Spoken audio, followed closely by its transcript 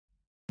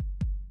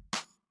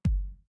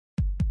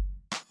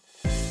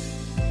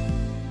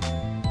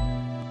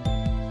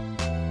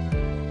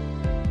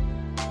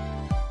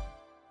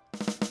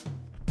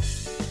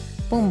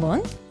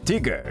Bonbon.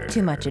 Tigger.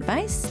 Too much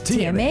advice.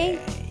 TMA.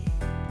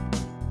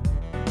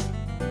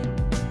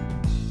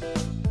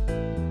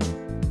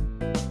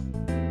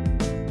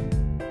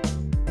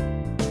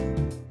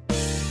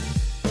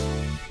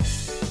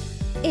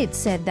 It's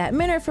said that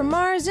men are from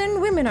Mars and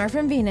women are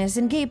from Venus,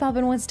 and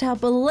K-Poppin wants to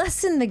help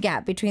lessen the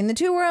gap between the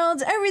two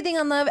worlds. Everything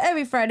on love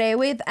every Friday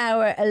with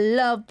our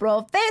love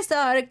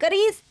professor,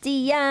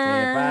 Christian.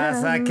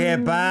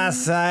 ¿Qué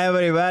pasa,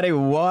 everybody?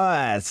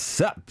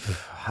 What's up?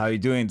 How are you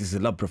doing? This is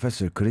love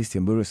professor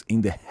Christian Burgos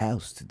in the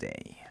house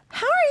today.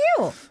 How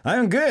are you?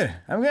 I'm good.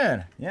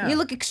 Yeah. You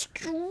look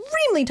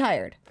extremely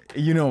tired.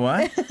 You know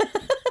what?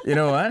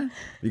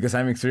 Because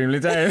I'm extremely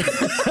tired.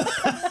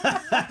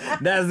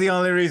 That's the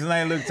only reason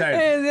I look tired.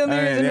 It's the only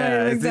reason why you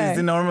look tired. It's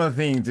the normal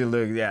thing to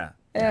look, yeah.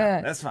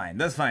 That's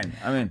fine.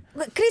 I mean...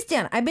 Look,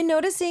 Christian, I've been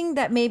noticing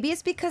that maybe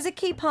it's because of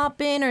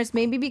K-Poppin, or it's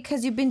maybe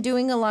because you've been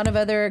doing a lot of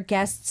other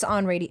guests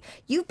on radio.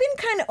 You've been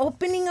kind of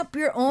opening up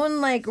your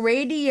own, like,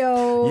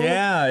 radio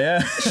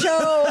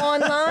show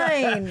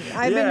online.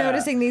 I've been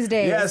noticing these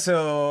days. Yeah,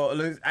 so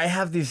look, I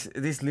have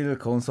this little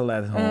console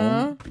at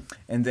home,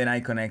 and then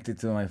I connect it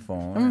to my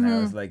phone, and I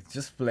was, like,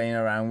 just playing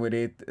around with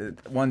it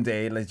one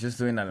day, like, just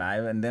doing a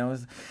live, and then I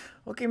was...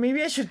 Okay,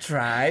 maybe I should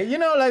try. You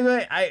know,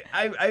 like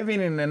I've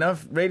been in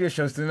enough radio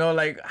shows to know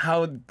like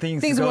how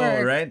things go,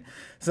 work. Right?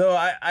 So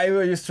I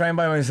was just trying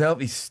by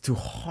myself. It's too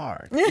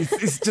hard.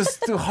 It's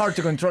just too hard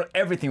to control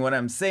everything. What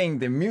I'm saying,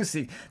 the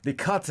music, the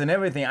cuts, and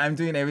everything. I'm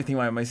doing everything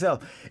by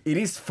myself. It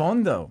is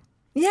fun though.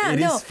 Yeah, it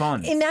is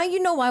fun. And now you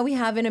know why we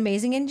have an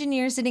amazing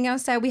engineer sitting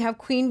outside. We have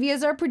Queen V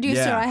as our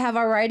producer. Yeah. I have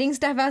our writing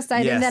staff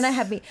outside, Yes. and then I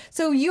have me.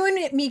 So you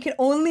and me can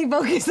only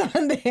focus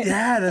on this.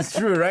 Yeah, that's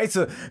true, right?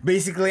 So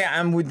basically,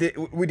 I'm with the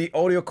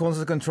audio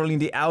console controlling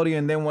the audio,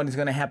 and then what is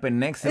going to happen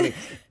next? It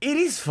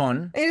is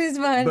fun. It is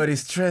fun. But it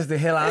stressed the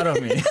hell out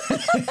of me.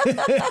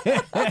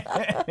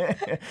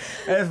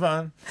 It's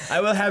fun. I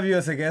will have you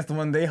as a guest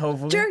one day,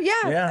 hopefully. Sure,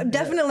 yeah,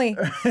 definitely.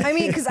 I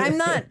mean, because I'm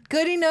not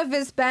good enough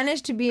at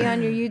Spanish to be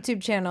on your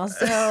YouTube channel,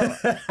 so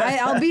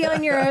I'll be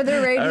on your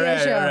other radio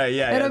show. All right,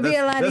 yeah. It'll be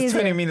a lot that's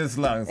easier. 20 minutes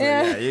long, so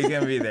yeah, you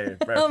can be there.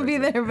 I'll be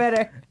there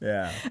better.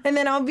 Yeah. And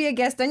then I'll be a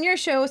guest on your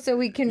show, so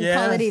we can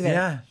call it even.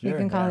 Yeah, sure, you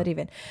can call it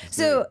even.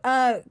 So,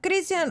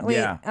 Christian,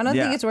 wait, I don't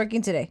think it's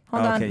working today.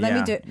 Hold on, let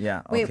me do it.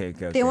 Yeah, wait, okay.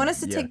 They want us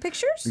to take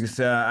pictures? Because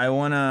I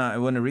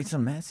wanna read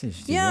some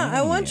messages. Yeah,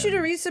 I want you to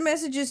read some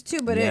messages too,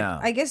 but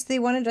I guess they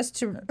wanted us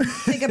to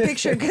take a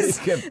picture because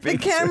the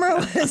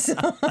camera was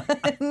on.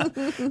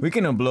 We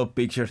can upload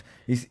pictures.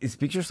 Is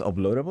pictures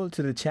uploadable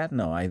to the chat?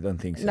 No, I don't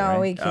think so. No, right?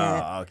 we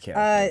can't. Oh,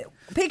 okay.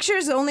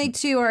 Pictures only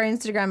to our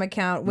Instagram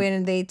account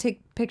when they take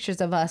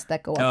pictures of us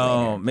that go up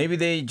later. Maybe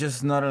they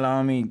just not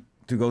allow me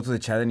to go to the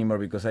chat anymore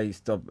because I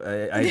stopped.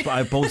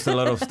 I post a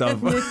lot of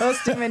stuff. You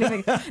post too many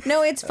things.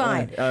 No, it's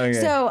fine. Okay.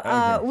 So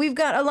we've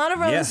got a lot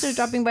of our listeners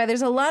dropping by.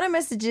 There's a lot of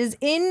messages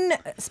in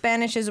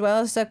Spanish as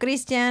well. So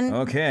Christian.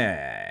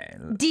 Okay.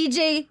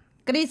 DJ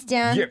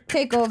Christian,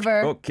 take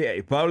over.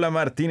 Okay. Paula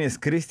Martinez.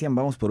 Christian,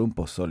 vamos por un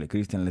pozole.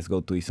 Christian, let's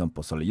go to eat some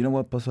pozole. You know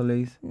what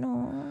pozole is?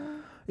 No.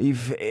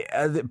 If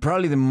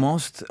probably the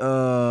most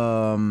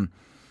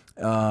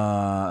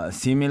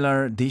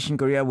similar dish in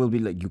Korea will be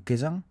like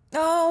yukaejang.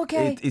 Oh,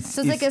 okay. It's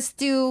like a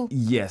stew.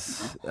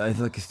 Yes, it's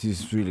like a stew.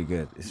 It's really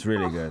good. It's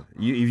really good.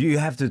 You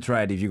have to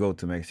try it if you go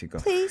to Mexico.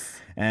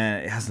 Please.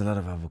 And it has a lot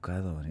of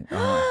avocado on it.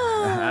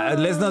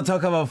 Let's not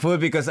talk about food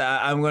because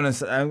I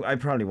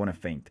probably want to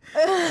faint.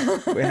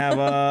 We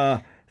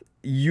have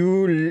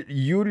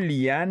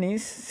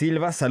Yulianis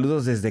Silva,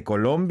 saludos desde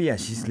Colombia.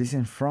 She's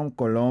listening from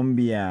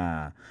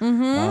Colombia.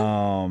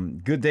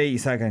 Good day,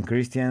 Isaac and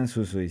Christian.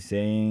 Susu is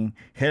saying,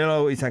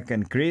 hello, Isaac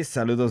and Chris.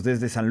 Saludos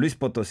desde San Luis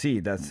Potosí.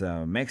 That's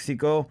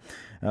Mexico.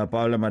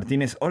 Paola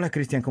Martínez. Hola,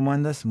 Christian, ¿cómo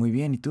andas? Muy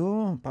bien. ¿Y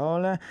tú,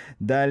 Paola?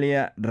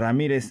 Dalia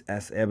Ramírez,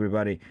 as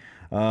everybody.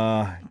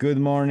 Good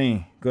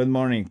morning.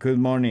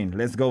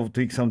 Let's go to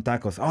eat some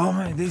tacos. Oh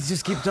my, they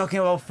just keep talking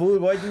about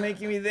food. Why are you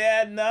making me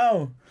that?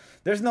 No.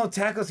 There's no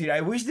tacos here.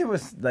 I wish there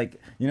was like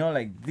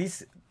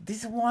this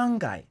one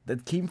guy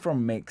that came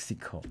from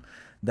Mexico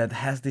that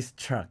has this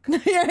truck.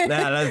 Right,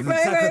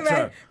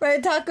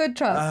 taco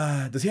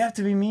truck. Does he have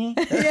to be me?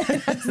 Yeah,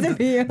 it has to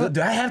be you.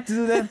 Do I have to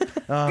do that?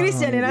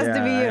 Christian, it has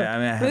to be you.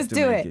 Let's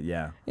do it.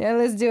 Yeah,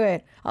 let's do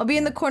it. I'll be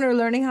in the corner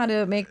learning how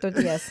to make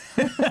tortillas.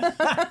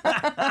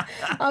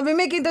 I'll be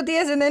making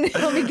tortillas and then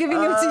I'll be giving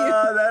them to you.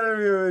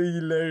 That'll be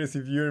hilarious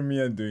if you and me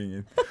are doing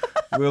it.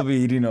 We'll be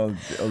eating all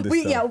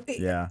this stuff.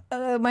 Yeah.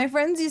 My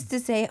friends used to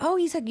say, "Oh,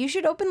 he's like, you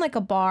should open like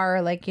a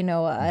bar, like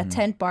a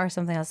tent bar or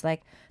something." I was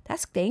like,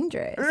 that's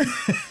dangerous.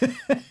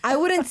 I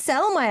wouldn't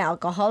sell my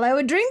alcohol. I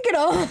would drink it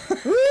all.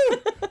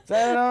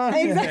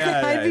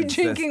 Exactly. I'd be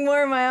drinking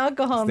more of my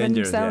alcohol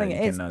than selling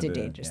it. It's too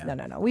dangerous. Yeah.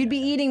 No. We'd be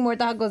eating more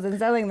tacos than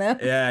selling them.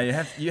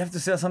 Yeah, you have to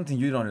sell something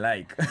you don't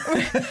like.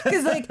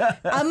 Because like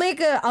I'll make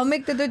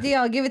the tortilla.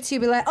 I'll give it to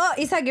you. Be like, oh,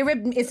 Isaac, it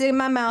ripped. It's in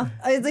my mouth.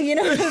 It's like,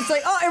 it's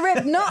like, oh, it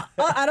ripped. No,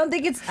 I don't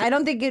think it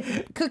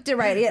cooked it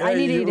right. I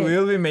need to eat it.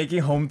 We'll be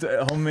making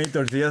homemade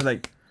tortillas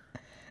like.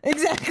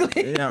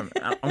 Exactly. Yeah.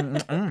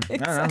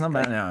 That's not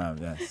bad. No,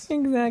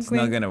 Exactly. It's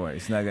not gonna work.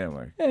 It's not gonna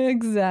work.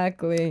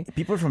 Exactly.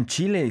 People from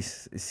Chile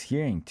is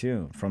hearing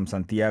too. From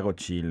Santiago,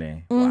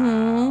 Chile.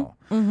 Wow.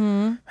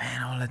 Man,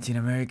 all Latin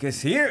America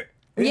is here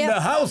in Yep.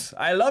 the house.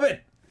 I love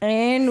it.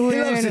 And He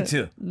we're loves it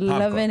too.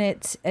 loving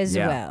it as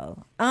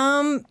well.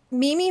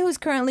 Mimi, who's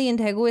currently in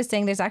Daegu, is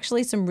saying there's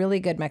actually some really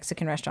good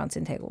Mexican restaurants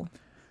in Daegu.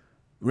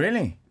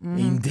 Really?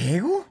 In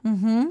Daegu?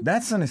 Mm-hmm.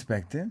 That's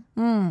unexpected.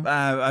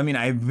 I mean,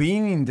 I've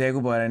been in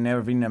Daegu, but I've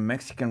never been in a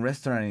Mexican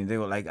restaurant in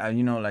Daegu. Like,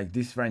 like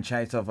this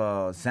franchise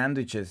of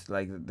sandwiches,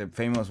 like the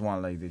famous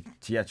one, like the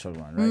Chiachol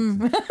one, right?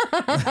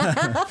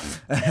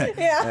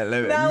 Yeah.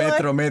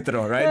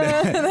 Metro,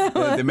 right?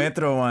 The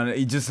Metro one,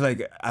 it just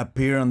like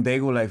appeared on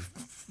Daegu like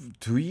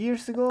 2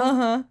 years ago.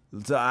 Uh-huh.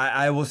 So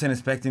I wasn't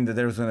expecting that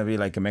there was going to be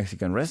like a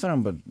Mexican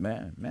restaurant, but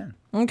man.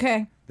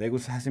 Okay.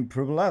 Daegu has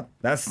improved a lot.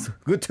 That's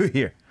good to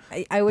hear.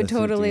 I would That's good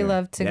to totally hear.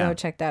 love to Yeah. go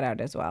check that out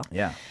as well.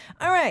 Yeah.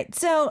 All right.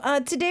 So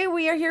today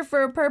we are here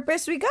for a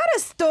purpose. We got a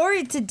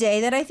story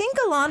today that I think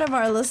a lot of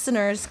our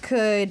listeners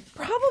could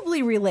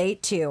probably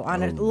relate to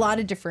on a lot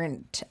of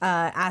different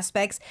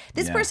aspects.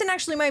 This Yeah. person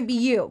actually might be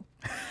you.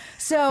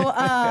 So,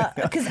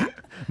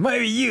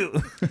 Maybe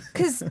you.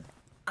 because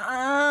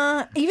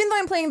even though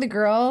I'm playing the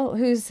girl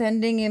who's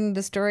sending in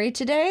the story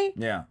today,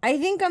 Yeah. I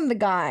think I'm the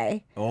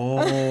guy.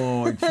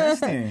 Oh,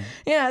 interesting.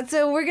 Yeah,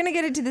 so we're going to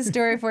get into the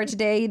story for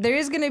today. There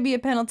is going to be a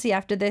penalty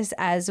after this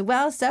as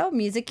well. So,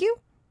 music cue.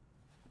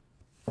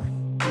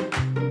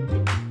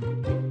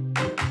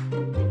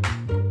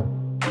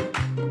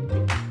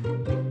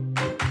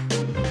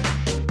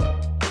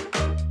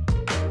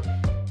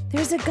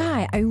 There's a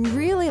guy I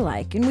really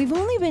like, and we've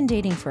only been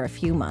dating for a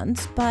few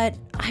months, but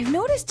I've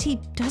noticed he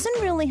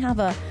doesn't really have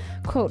a,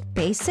 quote,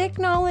 basic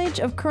knowledge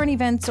of current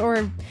events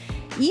or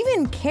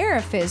even care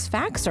if his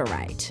facts are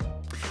right.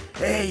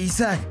 Hey,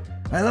 Isaac,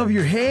 I love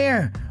your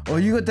hair. Oh,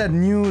 you got that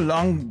new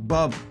long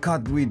bob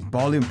cut with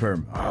volume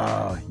perm.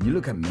 Oh, you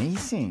look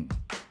amazing.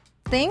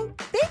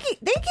 Thank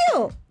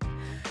you.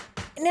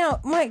 Now,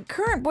 my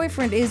current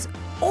boyfriend is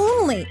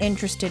only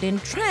interested in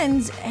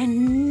trends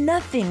and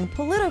nothing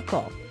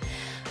political.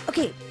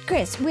 Okay,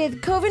 Chris,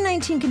 with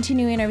COVID-19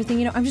 continuing and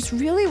everything, I'm just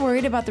really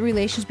worried about the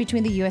relations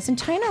between the U.S. and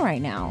China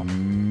right now.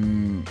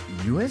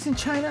 U.S. and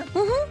China?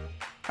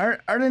 Mm-hmm.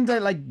 Aren't they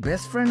like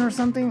best friend or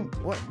something?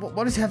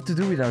 What does it have to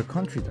do with our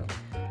country, though?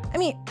 I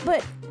mean,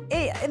 but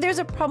there's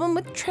a problem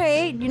with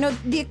trade,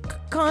 the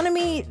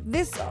economy.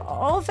 This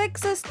all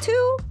affects us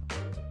too.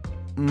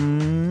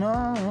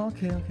 No,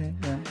 okay,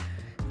 yeah.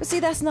 But see,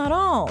 that's not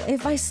all.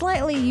 If I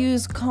slightly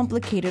use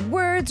complicated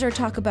words or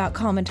talk about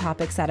common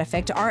topics that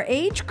affect our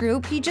age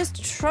group, he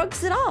just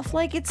shrugs it off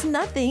like it's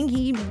nothing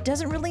he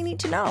doesn't really need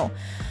to know.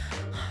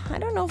 I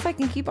don't know if I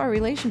can keep our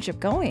relationship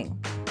going.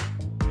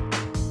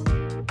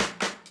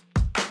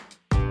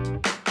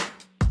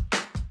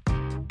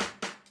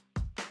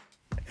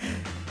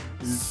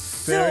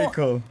 Very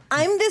cool.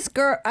 I'm this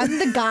girl. I'm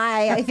the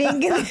guy, I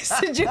think, in this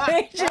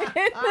situation.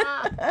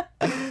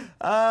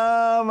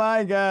 Oh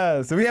my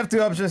God. So we have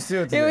two options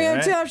too today, Yeah, we have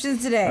right? two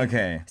options today.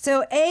 Okay.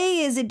 So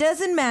A is it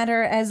doesn't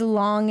matter as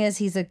long as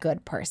he's a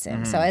good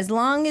person. So as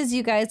long as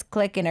you guys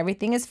click and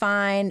everything is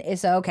fine,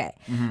 it's okay.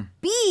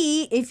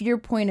 B, if your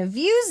point of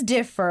views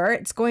differ,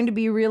 it's going to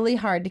be really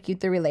hard to keep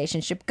the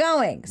relationship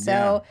going.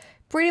 So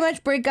pretty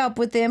much break up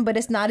with him, but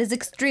it's not as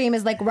extreme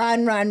as like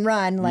run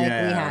like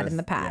we had in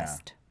the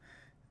past.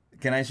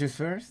 Can I choose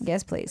first?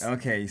 Yes, please.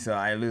 Okay, so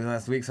I lose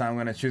last week, so I'm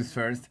going to choose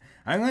first.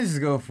 I'm going to just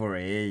go for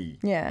A.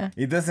 Yeah.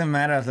 It doesn't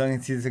matter as long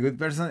as he's a good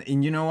person.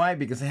 And you know why?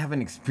 Because I have an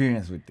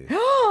experience with this.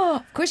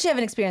 Of course you have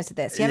an experience with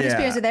this. You have an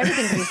experience with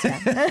everything,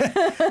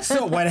 Christian.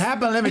 So what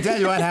happened? Let me tell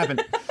you what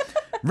happened.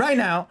 Right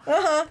now,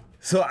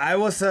 so I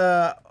was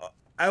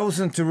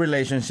in two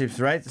relationships,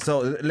 right?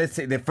 So let's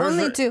say the first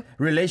Only two.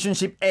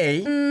 relationship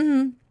A,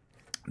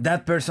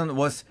 that person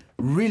was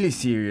really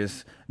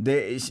serious.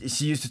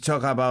 She used to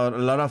talk about a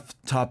lot of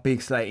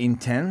topics like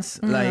intense,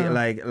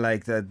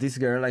 like this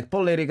girl, like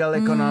political,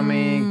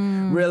 economic,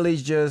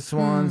 religious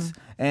ones.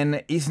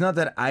 And it's not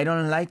that I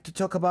don't like to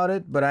talk about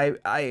it, but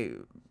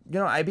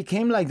I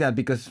became like that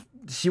because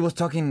she was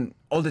talking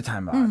all the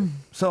time about it.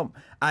 So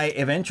I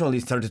eventually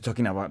started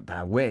talking about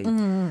that way.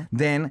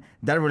 Then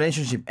that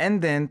relationship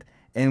ended,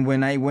 and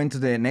when I went to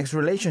the next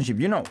relationship,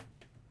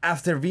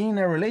 after being in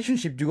a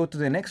relationship, you go to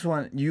the next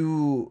one.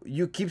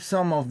 You keep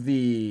some of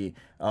the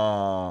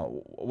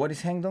what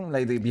is hangdong,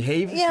 like the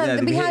behavior. Yeah,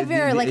 the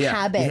behavior,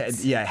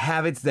 habits.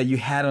 Habits that you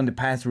had on the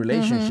past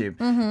relationship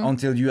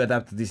until you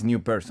adapt to this new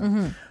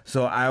person.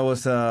 So I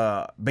was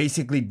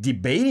basically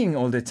debating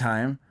all the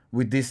time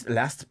with this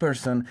last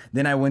person.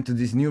 Then I went to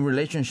this new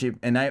relationship,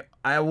 and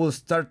I will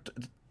start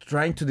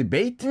trying to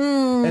debate,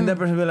 and that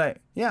person will be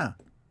like, yeah,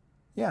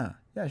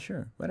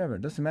 sure, whatever,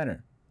 doesn't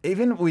matter.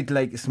 Even with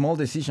like small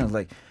decisions,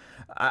 like.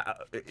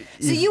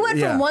 So you went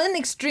from one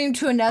extreme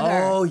to another.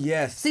 Oh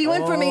yes. So you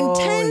went from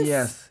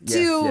intense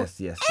to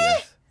yes.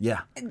 Yeah.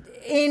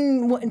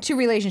 In two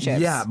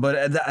relationships. Yeah,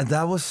 but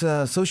that was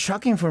so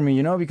shocking for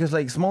me, because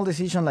like small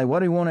decision, like what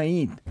do you want to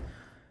eat?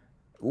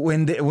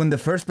 when the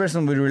first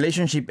person with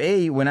relationship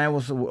A, when I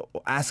was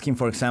asking,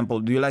 for example,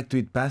 do you like to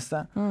eat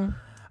pasta?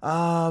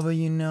 Oh,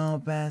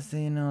 but pasta,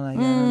 like...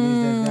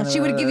 She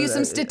would give you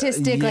some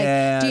statistic,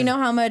 like, do you know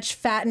how much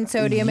fat and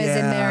sodium is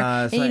in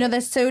there? And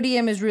that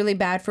sodium is really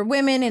bad for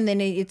women, and then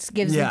it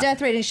gives the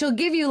death rate, and she'll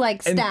give you,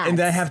 like, stats. And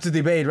I have to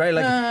debate, right?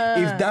 Like,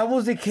 if that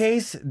was the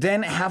case,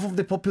 then half of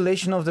the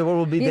population of the world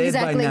would be dead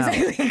by now.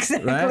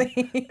 Exactly. Right?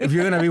 If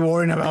you're going to be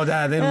worrying about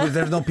that, then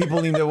there's no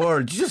people in the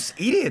world. Just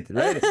eat it,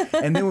 right?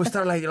 And then we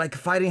start, like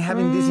fighting,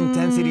 having this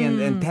intensity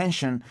and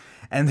tension.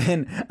 And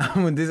then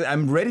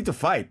I'm ready to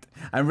fight.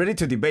 I'm ready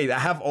to debate. I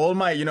have all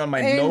my,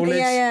 my knowledge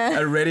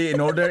already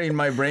in order in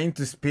my brain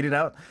to spit it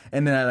out.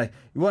 And then I like,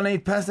 you want to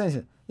eat pasta? And I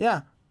said,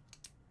 yeah.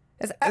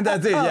 And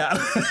that's it, yeah.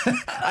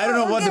 I don't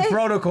know what the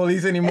protocol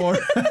is anymore.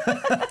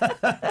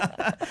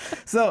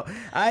 So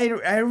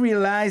I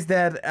realized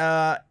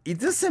that it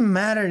doesn't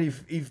matter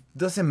if it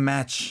doesn't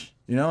match.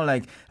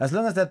 Like as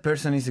long as that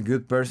person is a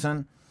good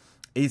person,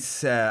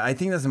 it's I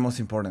think that's the most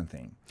important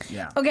thing.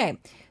 Yeah. Okay,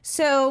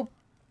 so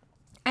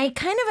I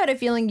kind of had a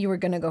feeling you were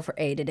going to go for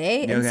A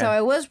today. And so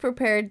I was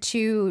prepared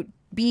to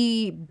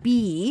be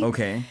B.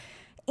 Okay.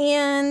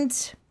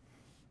 And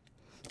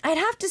I'd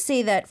have to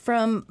say that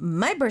from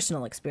my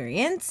personal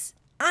experience,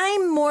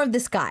 I'm more of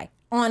this guy,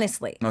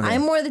 honestly. Okay.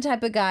 I'm more the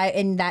type of guy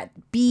in that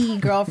B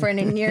girlfriend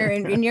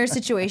in your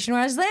situation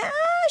where I was like,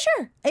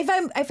 sure.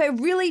 If I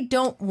really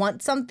don't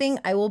want something,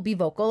 I will be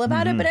vocal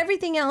about it. But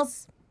everything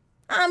else,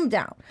 I'm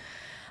down.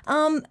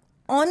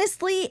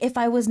 Honestly, if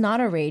I was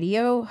not a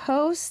radio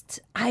host,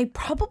 I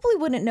probably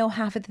wouldn't know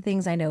half of the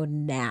things I know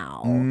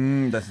now.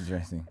 That's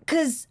interesting.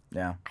 Because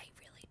I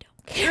really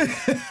don't care.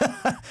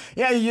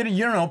 Yeah, you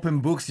don't open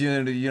books.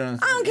 You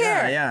don't. I don't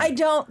care. Yeah. I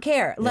don't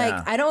care.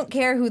 Like, I don't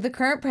care who the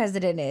current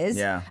president is.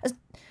 Yeah.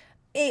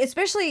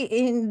 Especially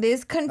in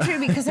this country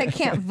because I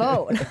can't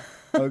vote.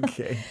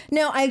 Okay.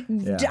 No, I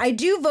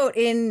do vote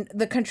in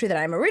the country that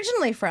I'm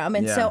originally from,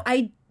 and so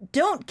I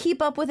don't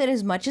keep up with it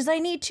as much as I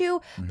need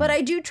to, but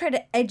I do try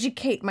to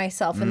educate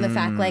myself in the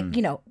fact, like,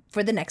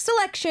 for the next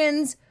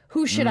elections,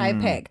 who should I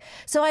pick?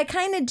 So I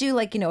kind of do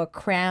like, a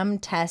cram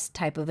test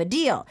type of a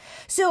deal.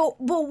 So,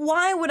 but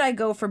why would I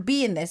go for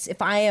B in this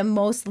if I am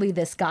mostly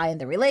this guy in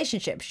the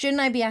relationship?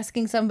 Shouldn't I be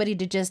asking somebody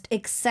to just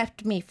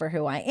accept me for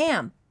who I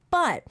am?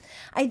 But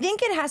I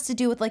think it has to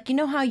do with, like,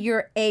 how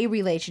your A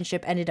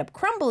relationship ended up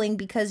crumbling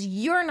because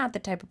you're not the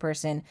type of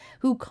person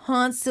who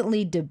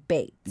constantly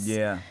debates.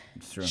 Yeah,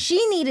 it's true.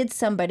 She needed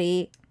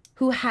somebody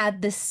who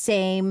had the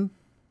same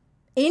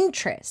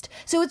interest.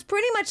 So it's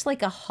pretty much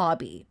like a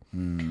hobby.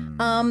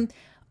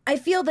 I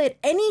feel that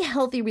any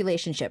healthy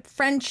relationship,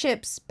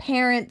 friendships,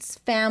 parents,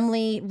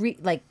 family,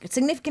 like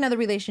significant other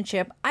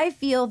relationship, I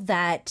feel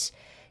that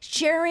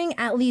sharing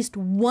at least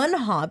one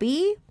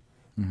hobby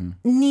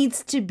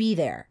needs to be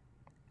there.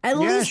 At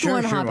least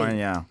one hobby.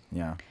 Yeah.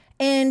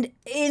 And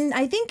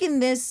I think in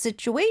this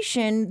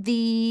situation,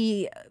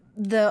 the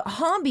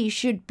hobby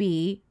should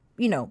be,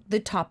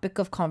 the topic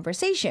of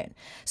conversation.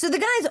 So the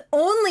guy's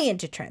only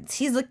into trends.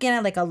 He's looking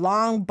at like a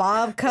long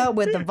bob cut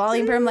with the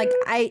volume perm. Like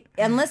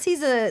unless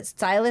he's a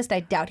stylist, I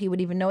doubt he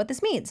would even know what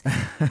this means.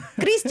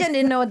 Christian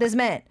didn't know what this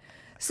meant.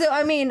 So,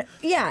 I mean,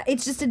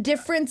 it's just a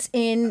difference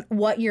in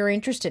what you're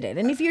interested in.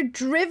 And if you're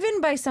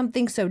driven by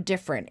something so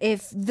different,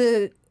 if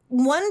the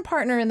one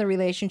partner in the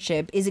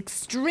relationship is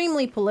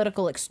extremely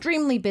political,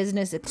 extremely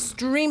business,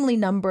 extremely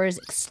numbers,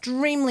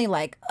 extremely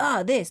like,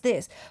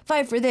 this,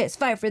 fight for this,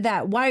 fight for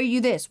that. Why are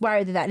you this? Why are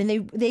you that? And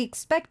they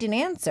expect an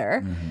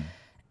answer.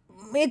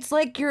 It's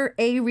like your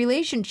A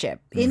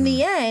relationship. In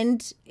the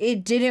end,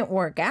 it didn't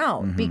work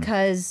out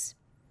because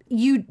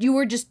you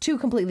were just two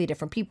completely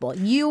different people.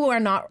 You are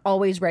not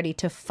always ready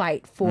to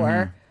fight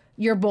for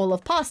your bowl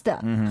of pasta.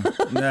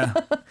 Yeah.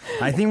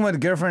 I think what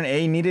girlfriend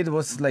A needed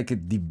was like a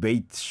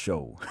debate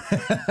show.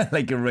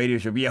 Like a radio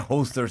show, be a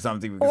host or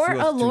something. Or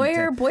a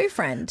lawyer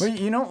boyfriend. But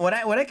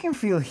what I can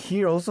feel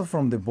here also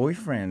from the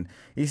boyfriend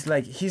is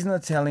like he's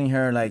not telling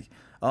her like,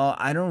 oh,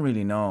 I don't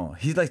really know.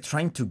 He's like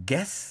trying to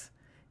guess.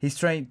 He's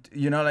trying,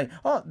 like,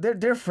 oh,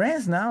 they're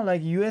friends now,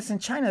 like U.S.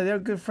 and China, they're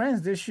good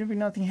friends. There should be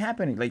nothing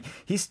happening. Like,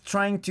 he's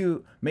trying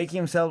to make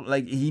himself,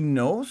 like, he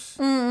knows.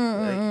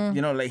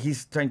 Like,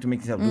 he's trying to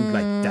make himself look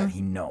like that he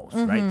knows,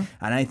 right?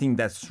 And I think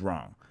that's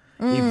wrong.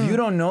 If you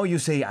don't know, you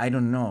say, I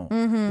don't know.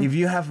 If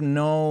you have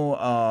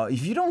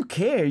if you don't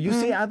care, you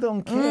say, I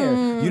don't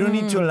care. You don't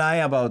need to lie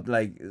about,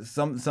 like,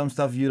 some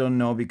stuff you don't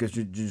know because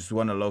you just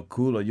want to look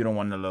cool or you don't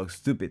want to look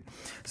stupid.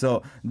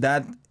 So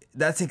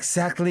that's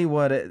exactly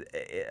what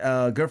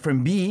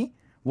girlfriend B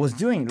was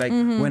doing. Like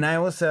when I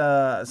was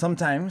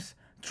sometimes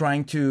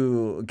trying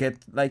to get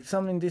like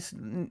something this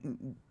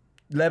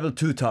level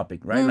 2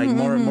 topic, right? Like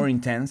more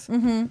intense.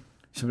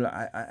 She'll be like,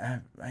 I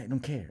don't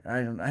care.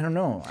 I don't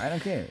know. I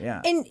don't care.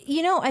 Yeah. And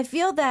I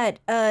feel that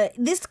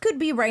this could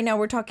be right now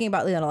we're talking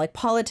about like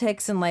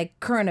politics and like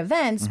current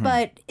events,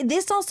 but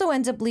this also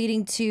ends up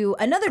leading to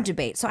another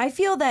debate. So I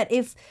feel that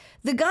if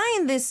the guy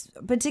in this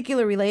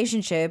particular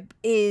relationship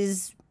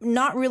is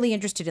not really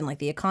interested in like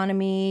the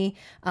economy,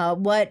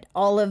 what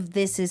all of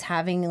this is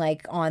having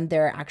like on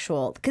their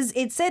actual, because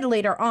it said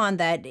later on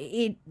that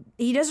he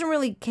doesn't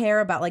really care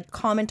about like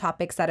common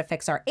topics that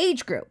affects our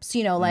age groups,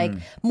 you know, like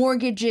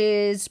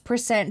mortgages,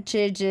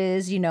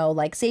 percentages, you know,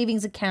 like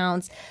savings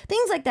accounts,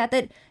 things like that,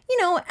 you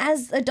know,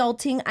 as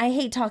adulting, I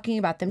hate talking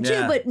about them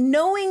too, but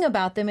knowing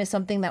about them is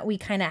something that we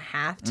kind of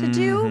have to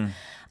do.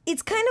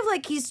 It's kind of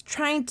like he's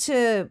trying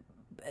to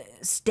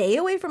stay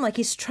away from, like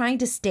he's trying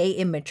to stay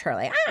immature.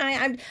 Like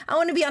I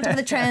want to be on top of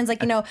the trends.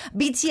 Like, you know,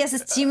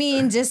 BTS's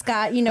Jimin just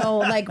got, you know,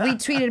 like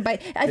retweeted by.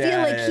 I feel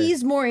like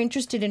he's more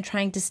interested in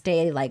trying to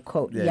stay like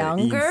quote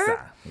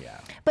younger.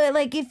 But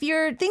like if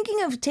you're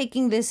thinking of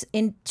taking this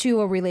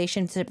into a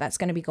relationship that's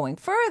going to be going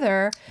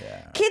further,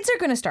 kids are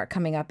going to start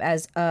coming up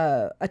as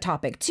a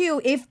topic too.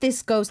 If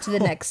this goes to the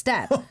next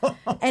step,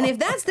 and if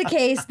that's the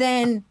case,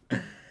 then.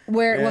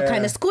 What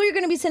kind of school you're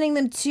going to be sending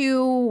them to,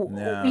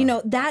 you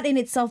know, that in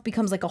itself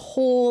becomes like a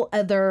whole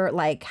other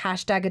like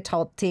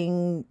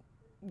 #adulting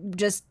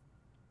just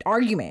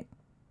argument.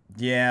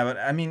 Yeah, but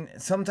I mean,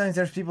 sometimes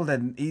there's people that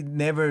it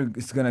never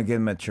is going to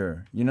get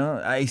mature. You know,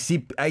 I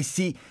see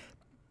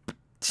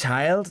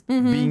child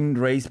being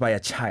raised by a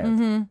child.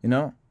 You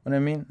know what I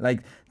mean?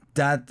 Like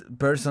that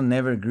person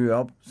never grew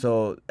up,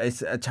 so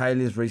a child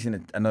is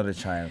raising another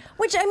child.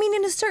 Which, I mean,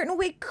 in a certain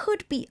way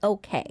could be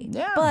okay.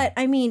 Yeah. But,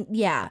 I mean,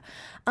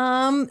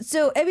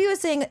 so Ebby was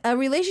saying a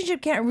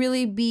relationship can't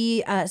really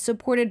be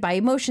supported by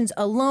emotions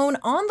alone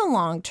on the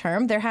long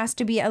term. There has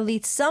to be at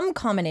least some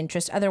common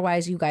interest.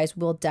 Otherwise, you guys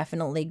will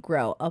definitely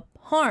grow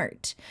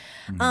apart.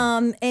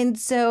 And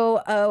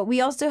so we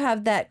also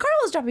have that Carl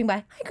is dropping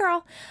by. Hi,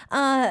 Carl.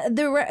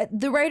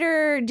 The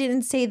writer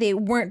didn't say they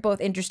weren't both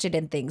interested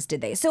in things,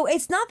 did they? So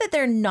it's not that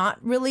they're not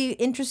really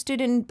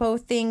interested in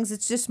both things.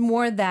 It's just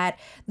more that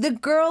the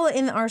girl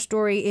in our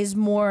story is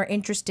more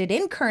interested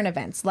in current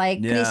events,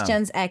 like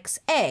Christian's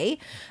XA,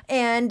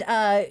 and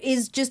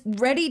is just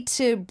ready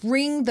to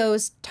bring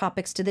those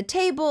topics to the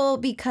table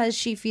because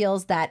she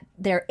feels that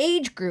their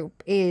age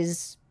group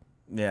is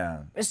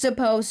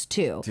supposed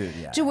to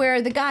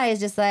where the guy is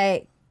just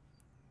like,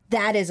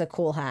 that is a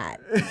cool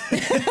hat.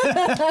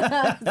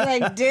 It's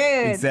like,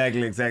 dude.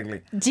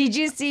 Exactly. Did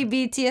you see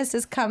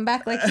BTS's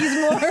comeback? Like, he's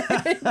more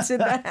into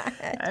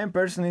that. And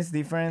person is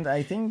different.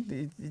 I think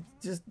it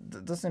just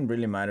doesn't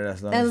really matter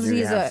as long as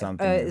you have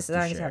something to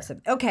share.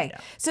 Okay.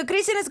 So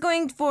Christian is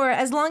going for,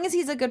 as long as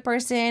he's a good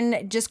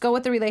person, just go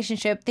with the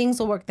relationship. Things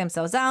will work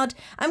themselves out.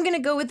 I'm going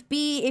to go with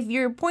B. If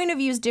your point of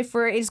views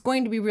differ, it's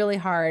going to be really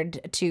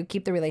hard to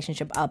keep the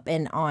relationship up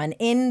and on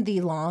in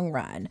the long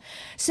run.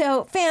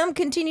 So, fam,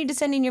 continue to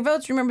send in your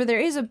votes. Remember,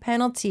 there is a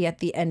penalty at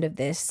the end of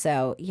this.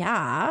 So,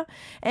 yeah.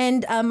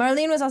 And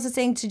Marlene was also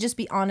saying to just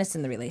be honest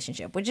in the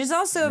relationship, which is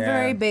also a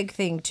very big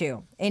thing,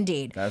 too.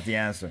 Indeed. That's the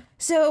answer.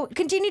 So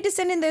continue to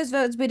send in those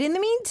votes. But in the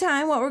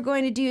meantime, what we're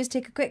going to do is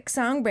take a quick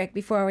song break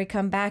before we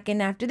come back.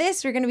 And after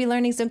this, we're going to be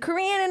learning some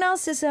Korean and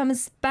also some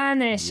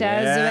Spanish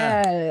as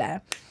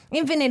well.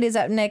 Infinite is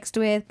up next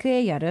with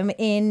그의 여름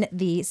in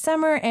the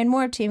summer. And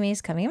more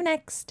Timmy's coming up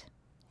next.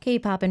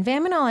 K-Poppin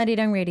fam and all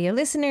Arirang Radio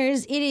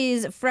listeners, it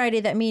is Friday.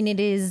 That means it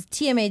is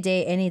TMA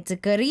Day, and it's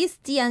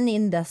Christian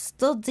in the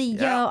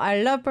studio.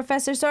 I love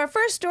Professor. So our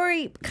first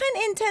story, kind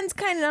of intense,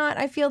 kind of not.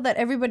 I feel that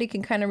everybody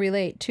can kind of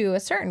relate to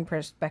a certain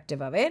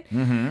perspective of it.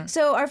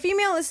 So our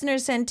female listener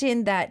sent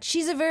in that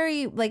she's a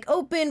very like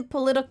open,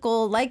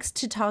 political, likes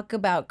to talk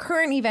about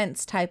current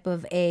events type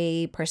of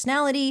a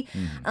personality,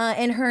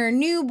 and her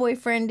new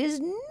boyfriend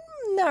is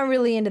not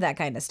really into that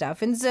kind of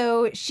stuff. And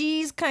so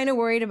she's kind of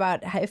worried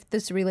about if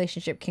this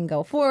relationship can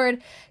go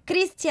forward.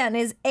 Christian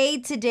is A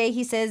today.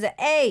 He says,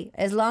 A,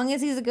 as long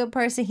as he's a good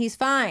person, he's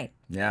fine.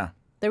 Yeah.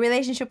 The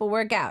relationship will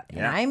work out.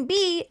 And I'm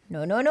B.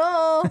 No.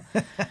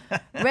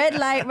 Red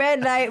light.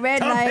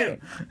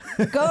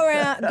 Go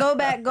around, go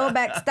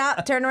back,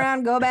 stop, turn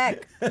around, go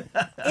back.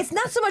 It's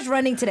not so much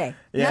running today.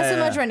 Not so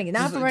much running.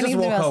 Not just, running.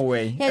 Just walk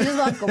away. Yeah, just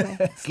walk away.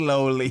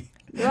 Slowly.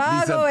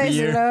 Walk away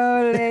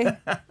slowly.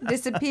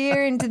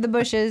 Disappear into the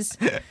bushes.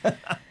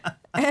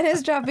 And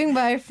is dropping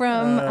by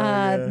from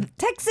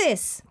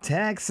Texas.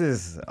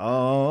 Texas.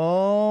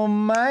 Oh,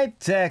 my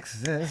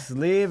Texas.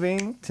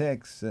 Leaving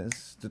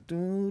Texas.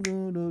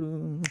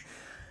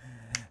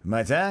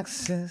 My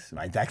taxes.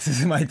 My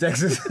taxes. My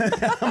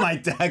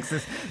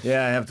taxes.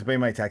 Yeah, I have to pay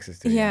my taxes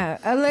too. Yeah.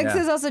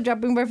 Alexa's also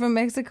dropping by from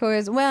Mexico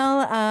as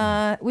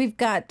well. We've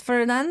got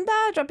Fernanda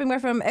dropping by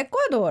from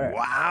Ecuador.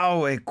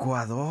 Wow,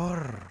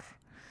 Ecuador.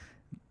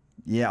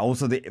 Yeah,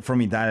 also from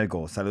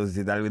Hidalgo. Saludos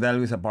Hidalgo.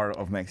 Hidalgo is a part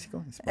of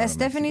Mexico.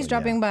 Stephanie's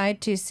dropping by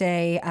to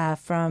say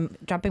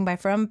dropping by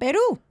from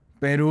Peru.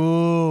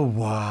 Peru.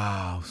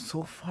 Wow.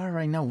 So far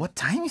right now. What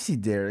time is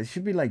it there? It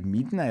should be like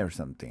midnight or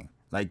something.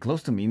 Like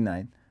close to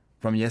midnight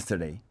from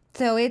yesterday.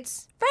 So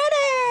it's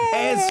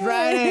Friday. It's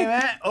Friday,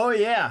 man. Oh,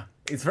 yeah.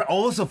 It's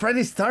also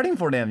Friday starting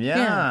for them.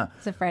 Yeah.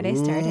 It's a Friday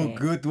starting.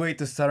 Good way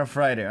to start a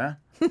Friday, huh?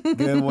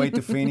 Good way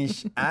to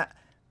finish a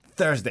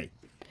Thursday.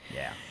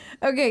 Yeah.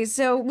 Okay,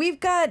 so we've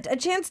got a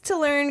chance to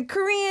learn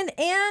Korean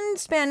and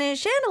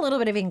Spanish and a little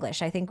bit of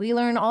English. I think we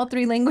learn all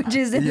three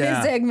languages in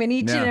this segment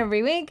each and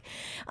every week.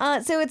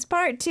 So it's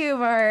part 2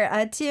 of our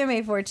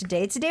TMA for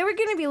today. Today we're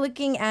going to be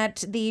looking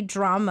at the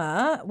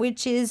drama,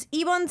 which is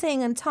이번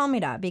생은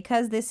처음이다.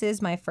 Because this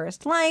is my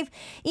first life,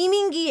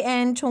 이민기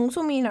and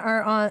정소민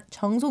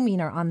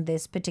are on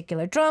this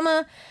particular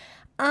drama.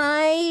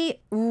 I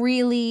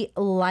really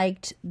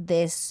liked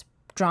this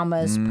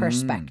drama's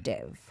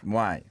perspective.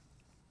 Why?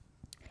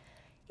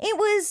 It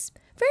was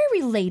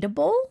very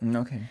relatable.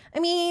 Okay.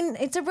 I mean,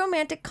 it's a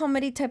romantic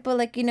comedy type of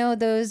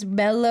those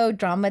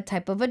melodrama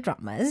type of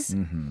dramas,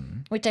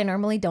 which I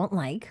normally don't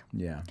like.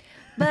 Yeah.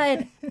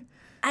 But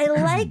I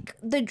like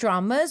the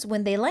dramas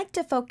when they like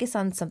to focus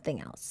on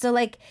something else. So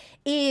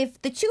if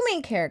the two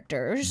main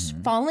characters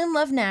fall in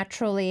love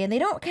naturally and they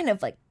don't kind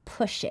of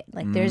push it.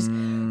 There's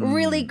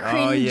really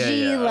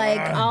cringy,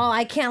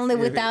 I can't live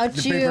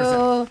without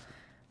you.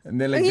 And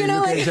then you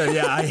know,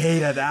 I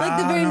hate it.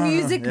 The very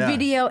music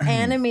video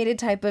animated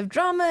type of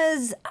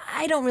dramas,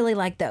 I don't really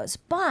like those.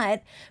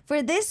 But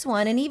for this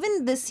one, and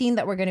even the scene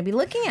that we're going to be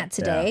looking at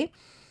today,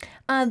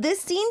 this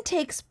scene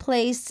takes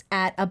place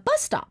at a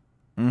bus stop.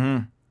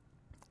 Mm-hmm.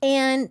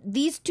 And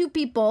these two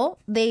people,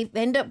 they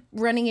end up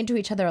running into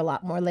each other a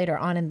lot more later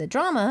on in the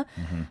drama.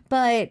 Mm-hmm.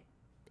 But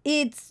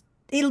it's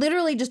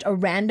literally just a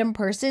random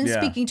person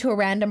speaking to a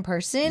random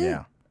person.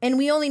 Yeah. And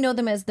we only know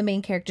them as the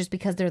main characters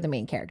because they're the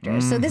main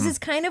characters. Mm-hmm. So this is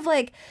kind of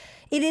it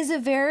is a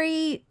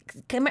very,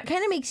 kind of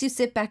makes you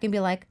sit back and be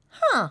like,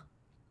 huh.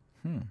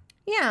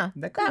 Yeah,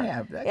 that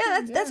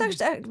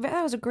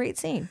was a great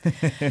scene.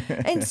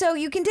 And so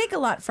you can take a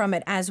lot from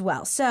it as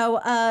well. So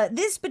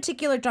this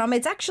particular drama,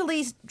 it's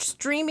actually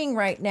streaming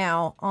right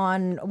now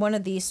on one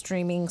of these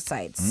streaming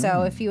sites.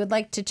 So if you would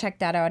like to check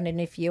that out,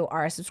 and if you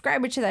are a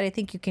subscriber to that, I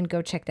think you can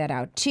go check that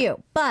out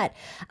too. But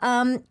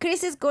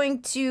Chris is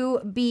going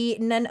to be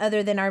none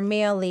other than our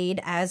male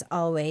lead, as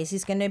always.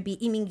 He's going to be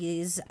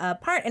Imingi's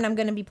part, and I'm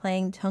going to be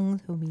playing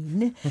Chung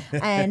So-min.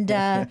 And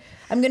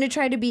I'm going to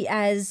try to be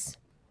as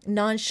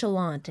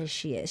nonchalant as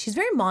she is. She's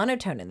very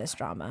monotone in this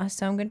drama,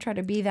 so I'm going to try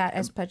to be that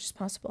as much as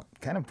possible.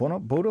 Kind of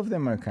both of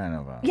them are kind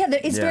of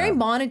it's very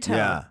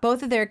monotone,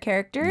 both of their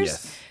characters.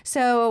 Yes.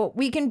 So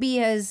we can be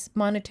as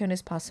monotone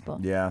as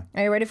possible. Yeah.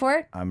 Are you ready for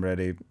it? I'm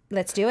ready.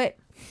 Let's do it.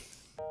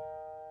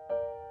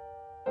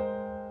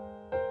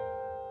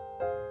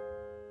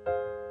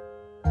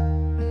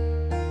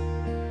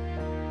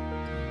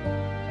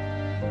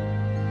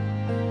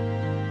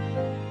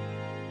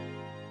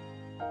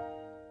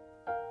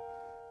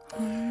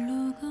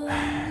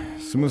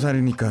 스무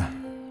살이니까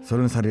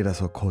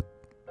 30살이라서 곧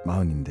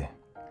 40인데.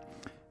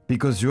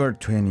 Because you are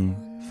 20,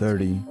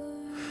 30,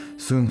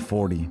 soon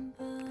 40.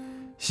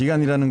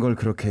 시간이라는 걸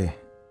그렇게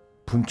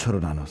분초로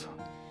나눠서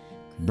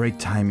break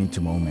time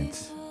into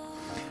moments.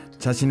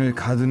 자신을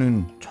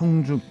가두는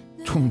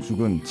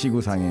총죽은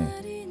지구상에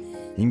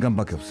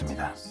인간밖에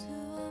없습니다.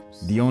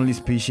 The only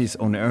species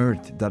on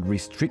earth that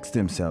restricts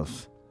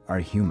themselves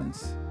are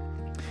humans.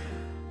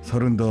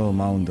 30도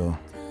 40도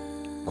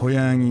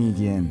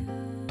고양이이기엔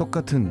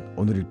똑같은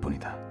오늘일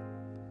뿐이다.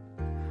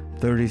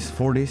 30s,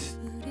 40s,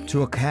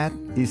 to a cat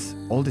is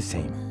all the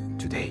same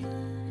today.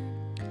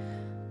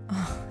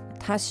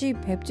 다시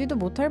뵙지도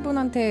못할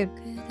분한테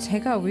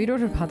제가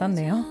위로를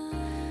받았네요.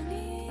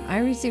 I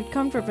received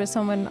comfort for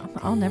someone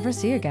I'll never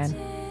see again.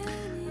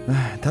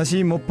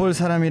 다시 못 볼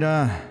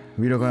사람이라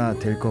위로가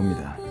될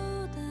겁니다.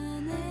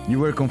 You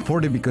were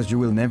comforted because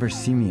you will never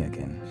see me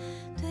again.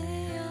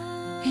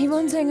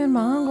 이번 생은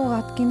망한 것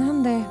같긴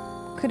한데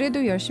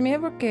그래도 열심히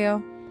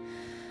해볼게요.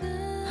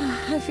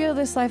 I feel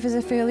this life is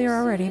a failure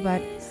already,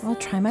 but I'll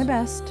try my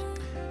best.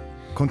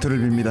 컨트롤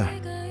빕니다.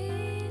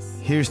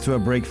 Here's to a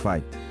break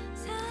fight.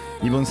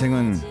 이번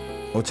생은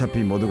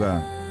어차피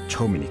모두가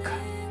처음이니까.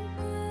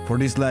 For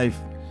this life,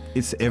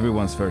 it's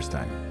everyone's first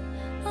time.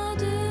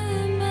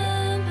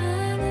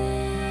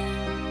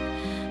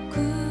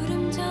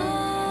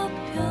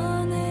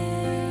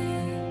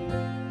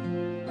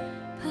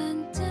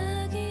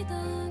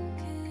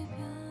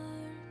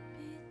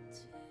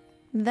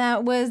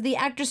 That was the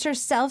actress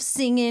herself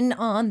singing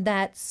on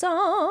that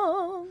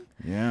song.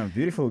 Yeah,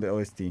 beautiful, the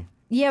OST.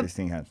 Yep. This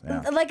thing has.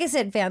 Yeah. Like I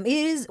said, fam, it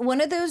is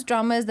one of those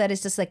dramas that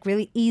is just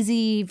really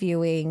easy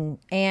viewing.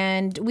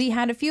 And we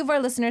had a few of our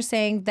listeners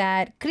saying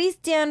that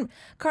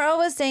Carl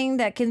was saying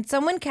that, can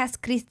someone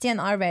cast Christian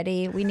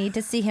already? We need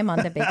to see him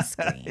on the big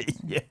screen.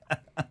 Yeah.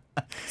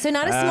 So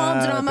not a small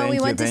drama. We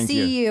want to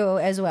see you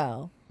as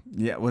well.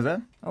 Yeah, was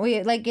that?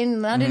 We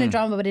not in a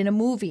drama, but in a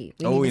movie.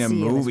 In a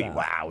movie!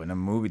 Wow, in a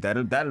movie,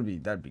 that'd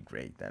be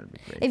great. That'd be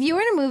great. If you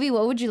were in a movie,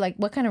 what would you like?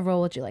 What kind of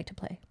role would you like to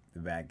play? The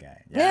bad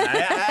guy. Yeah, I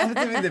have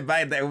to be the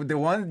bad guy. The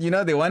one,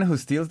 the one who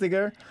steals the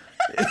girl.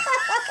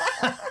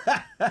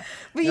 But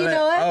you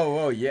know what?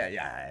 Oh,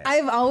 yeah.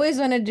 I've always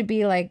wanted to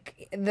be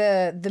like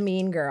the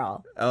mean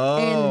girl.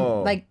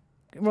 Oh. In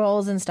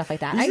roles and stuff like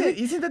that.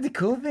 Isn't that the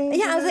cool thing?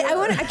 Yeah,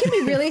 I can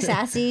be really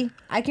sassy.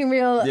 I can be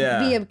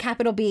a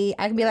capital B.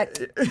 I can be like,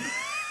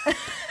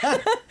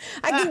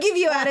 I can give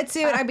you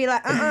attitude. I'd be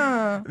like,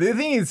 Do you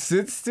think it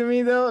suits to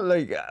me though?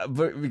 Like,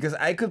 because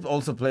I could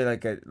also play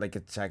like a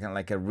chakan,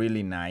 like a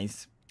really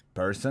nice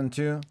person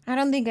too. I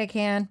don't think I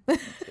can. You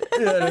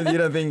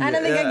don't think? I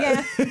don't think I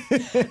can.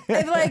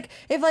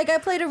 if I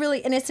played a really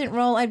innocent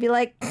role, I'd be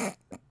like,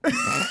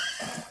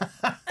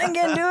 I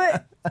can't do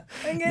it.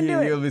 I can't do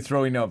it. You'll be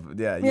throwing up.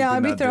 Yeah.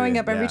 I'll be throwing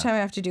up every time I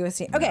have to do a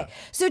scene. Okay,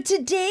 so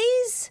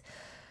today's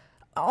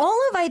all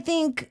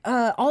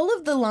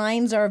of the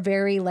lines are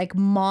very like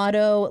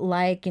motto,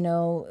 like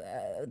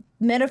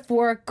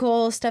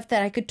metaphorical stuff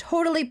that I could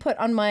totally put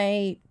on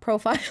my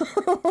profile.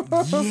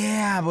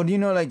 Yeah, but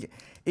like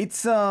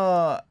it's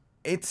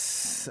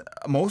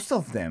most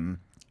of them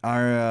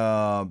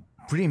are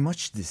pretty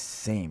much the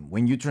same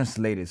when you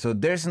translate it. So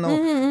there's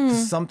no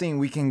something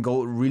we can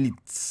go really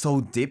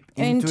so deep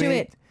into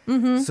it.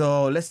 Mm-hmm.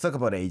 So let's talk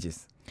about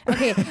ages.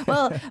 Okay,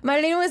 well,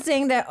 Marlene was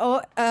saying that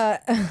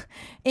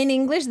in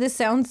English this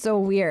sounds so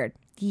weird.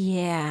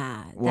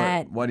 Yeah.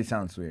 What it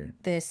sounds weird?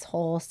 This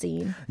whole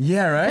scene.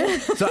 Yeah,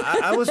 right? So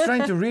I was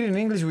trying to read in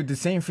English with the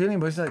same feeling,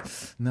 but it's like,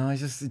 no, it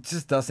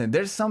just doesn't.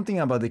 There's something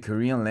about the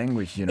Korean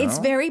language, It's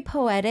very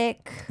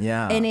poetic.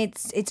 Yeah. And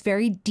it's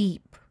very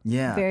deep.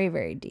 Yeah. Very,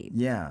 very deep.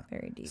 Yeah.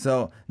 Very deep.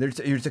 So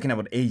you're talking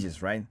about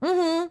ages, right?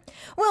 Mm-hmm.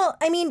 Well,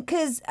 I mean,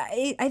 because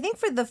I think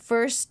for the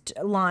first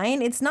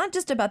line, it's not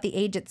just about the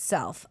age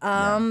itself.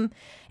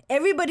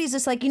 Everybody's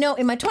just like,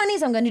 in my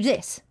 20s, I'm going to do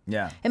this.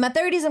 Yeah. In my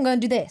 30s, I'm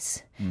going to do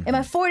this. Mm-hmm. In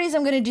my 40s,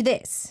 I'm going to do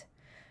this.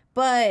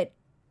 But,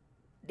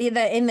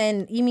 and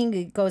then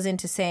Yiming goes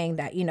into saying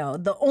that,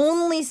 the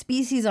only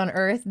species on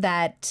Earth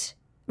that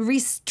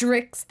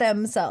restricts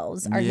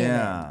themselves are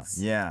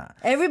humans. Yeah.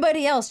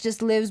 Everybody else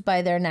just lives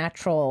by their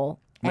natural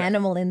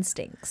animal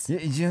instincts.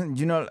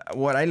 You know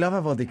what I love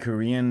about the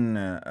Korean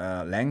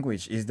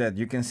language is that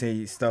you can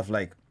say stuff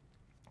like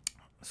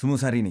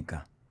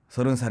 20살이니까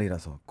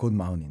 30살이라서 곧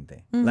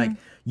 40인데. Like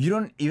you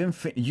don't even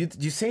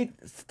you say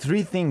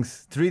three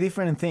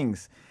different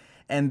things,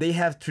 and they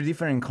have three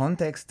different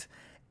contexts.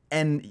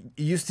 And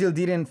you still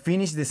didn't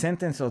finish the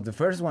sentence of the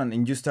first one,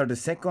 and you start the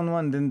second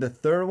one, then the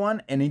third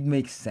one, and it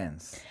makes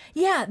sense.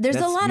 Yeah, there's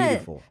That's a lot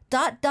beautiful.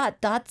 of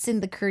dots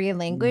in the Korean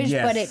language,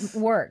 Yes. but it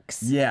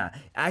works. Yeah.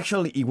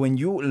 Actually, when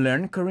you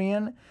learn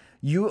Korean,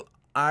 you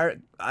are,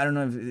 I don't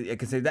know if I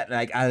can say that,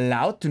 like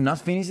allowed to not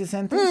finish the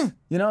sentence.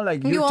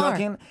 Like you're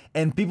talking,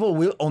 and people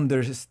will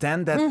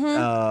understand that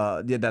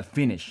that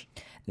finish.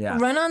 Yeah.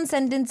 Run-on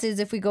sentences,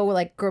 if we go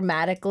like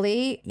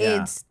grammatically,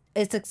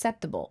 it's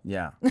acceptable.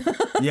 Yeah.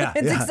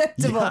 It's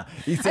acceptable. Yeah,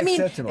 it's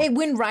acceptable. I mean,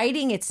 when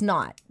writing, it's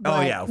not.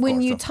 But of when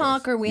course, you of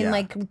talk course. or when Yeah.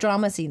 like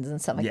drama scenes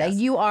and stuff like Yes. that,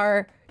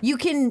 you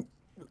can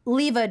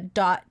leave a ...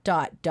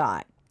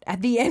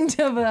 at the end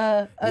of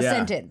a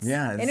sentence.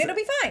 Yeah. And it'll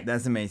be fine.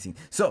 That's amazing.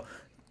 So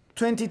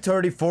 20,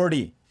 30,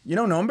 40. You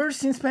know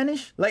numbers in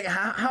Spanish? Like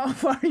how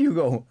far you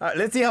go?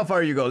 Let's see how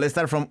far you go. Let's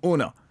start from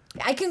uno.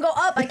 I can go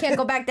up. I can't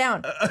go back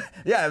down.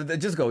 Yeah,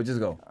 just go.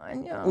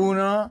 Año.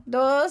 Uno.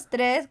 2,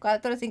 3, 4,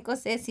 5, 6,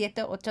 7, 8,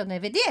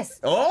 9, 10.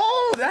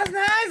 Oh, that's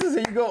nice. So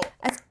you go.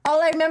 That's all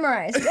I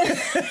memorized.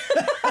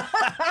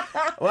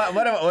 What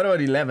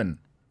about 11?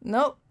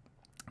 Nope.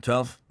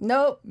 12?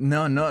 Nope.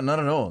 No, not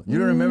at all. You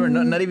don't remember?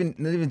 Not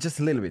even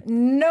just a little bit.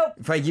 Nope.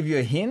 If I give you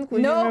a hint, will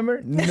you No.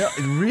 remember? No,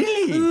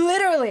 really?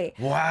 Literally.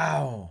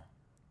 Wow.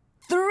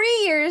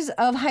 3 years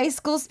of high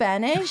school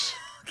Spanish.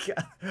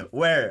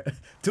 Where?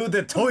 To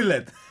the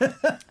toilet.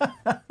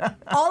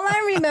 All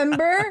I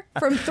remember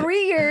from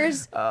 3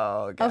 years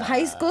of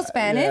high school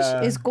Spanish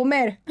is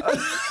comer.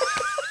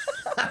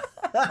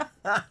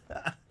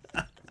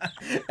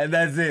 And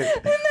that's it.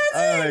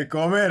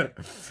 Comer.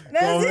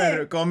 That's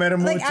it. Comer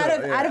mucho. Like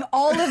out of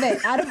all of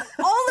it, out of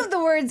all of the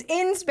words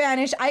in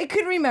Spanish I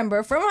could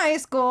remember from high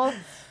school,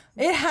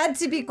 it had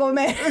to be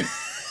comer.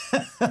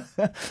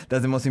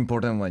 That's the most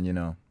important one,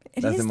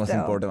 That's the most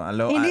important one.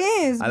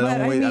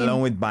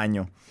 Along with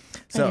baño.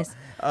 So,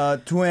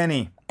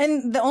 20.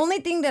 And the only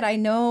thing that I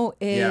know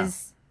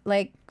is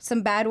like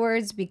some bad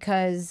words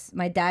because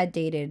my dad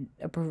dated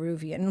a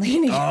Peruvian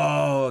lady.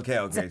 Oh, okay.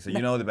 So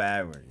you know the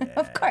bad word. Yeah,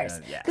 of course.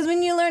 Because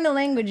when you learn a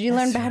language, you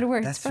learn bad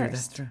words That's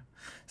first. true.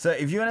 So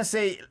if you want to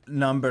say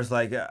numbers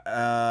like,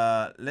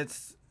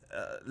 let's.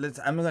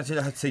 I'm going to tell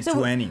you how to say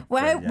 20.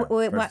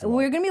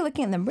 We're going to be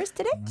looking at numbers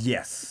today?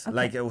 Yes. Okay.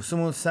 Like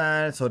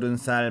 20살,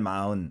 30살,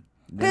 40.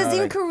 Because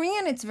in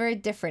Korean, it's very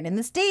different. In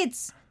the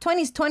States,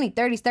 20's 20,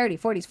 30's 30,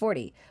 40's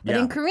 40. But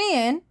in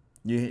Korean,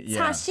 40,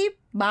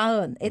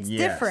 40. It's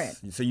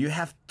different. So you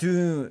have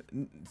two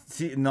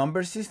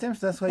number systems?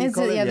 That's why you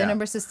call it? Yeah, the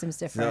number system's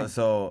different.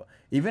 So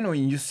even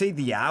when you say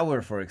the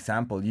hour, for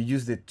example, you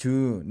use the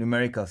two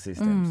numerical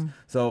systems.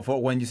 So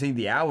for when you say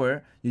the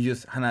hour, you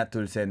use 하나,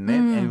 둘, 셋,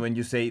 넷. And when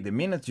you say the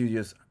minutes, you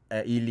use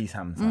 1, 2, 3,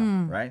 4,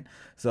 right?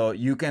 So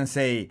you can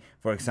say,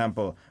 for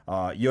example,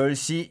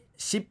 10시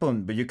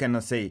 10분, but you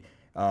cannot say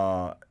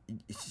what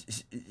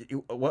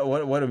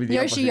would be the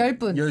 10시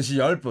 10분. 10시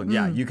 10분.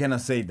 Yeah, you cannot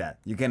say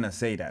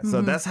that.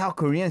 So that's how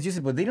Koreans use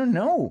it, but they don't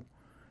know.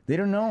 They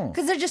don't know.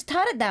 Because they're just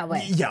taught it that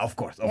way. Yeah, of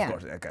course.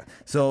 Okay.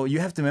 So you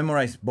have to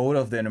memorize both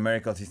of the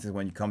numerical systems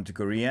when you come to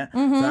Korea. So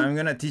I'm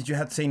going to teach you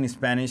how to say in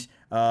Spanish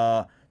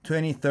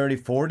 20, 30,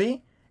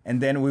 40.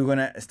 And then we're going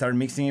to start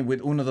mixing it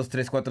with 1, 2,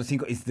 3, 4,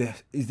 5. It's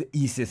the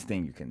easiest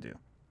thing you can do.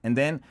 And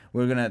then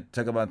we're going to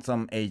talk about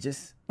some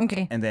ages.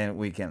 Okay. And then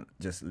we can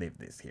just leave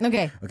this here.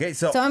 Okay. Okay,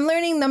 so I'm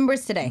learning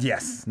numbers today.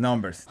 Yes,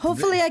 numbers.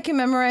 Hopefully I can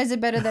memorize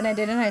it better than I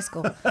did in high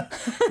school.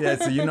 Yeah,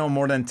 so you know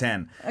more than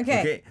 10.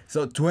 Okay.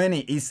 So 20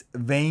 is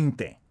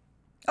 20.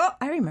 Oh,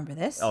 I remember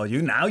this. Oh, you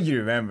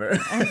remember.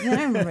 I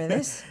remember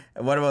this.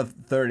 What about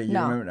 30? You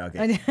No. remember?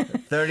 Okay.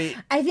 30.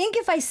 I think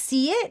if I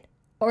see it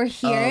or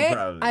hear it,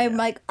 probably, I'm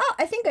like, oh,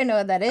 I think I know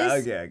what that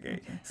is. Okay.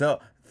 So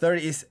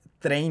 30 is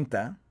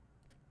 30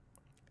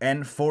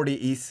 and 40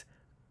 is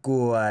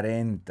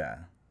 40.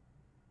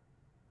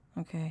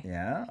 Okay.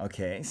 Yeah,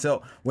 okay.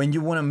 So when you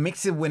want to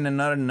mix it with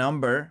another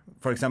number,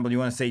 for example, you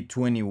want to say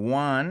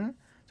 21,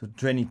 so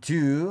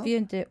 22,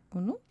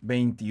 21.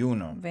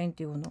 21,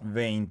 21.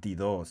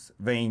 22,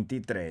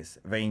 23,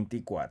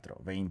 24,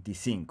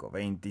 25,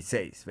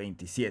 26,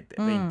 27,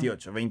 28,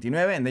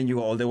 29, and then you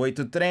go all the way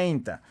to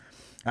 30.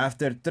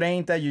 After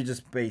 30, you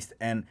just paste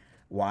an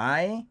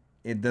Y.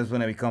 It does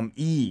want to become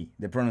E,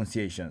 the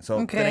pronunciation.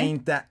 So 31,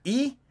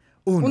 32,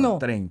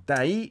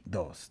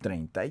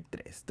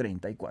 33,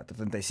 34,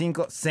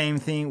 35. Same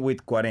thing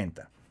with 40.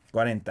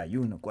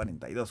 41,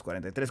 42,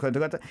 43,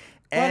 44.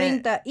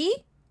 40 y?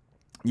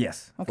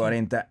 Yes, Okay.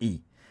 40 y.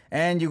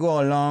 And you go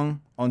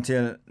along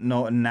until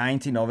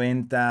 90,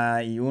 91,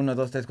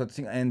 2, 3, 4,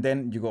 5, and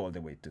then you go all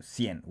the way to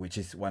 100, which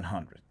is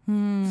 100.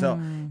 So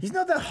it's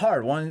not that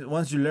hard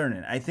once you learn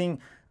it. I think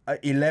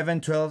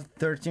 11, 12,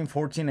 13,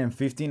 14, and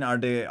 15 are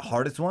the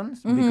hardest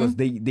ones because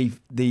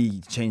they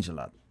change a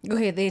lot.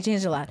 Okay, they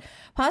changed a lot.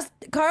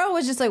 Carl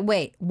was just like,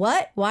 wait,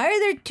 what? Why are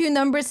there 2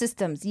 number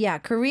systems? Yeah,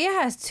 Korea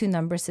has 2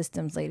 number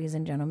systems, ladies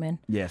and gentlemen.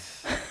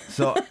 Yes.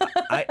 So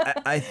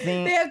I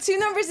think They have 2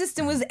 number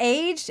systems with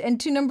age and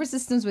 2 number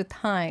systems with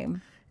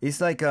time. it's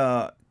like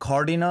a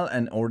cardinal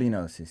and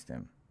ordinal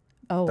system.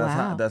 Oh,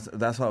 wow.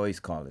 That's how it's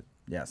called.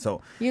 Yeah.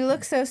 So You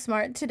look so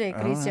smart today,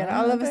 Christian.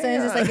 All of a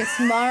sudden, it's just like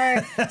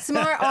a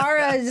smart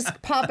aura is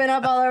just popping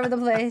up all over the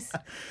place.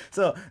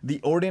 So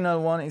the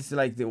ordinal one is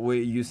like the way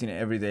you use in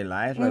everyday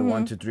life, like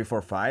 1, 2, 3,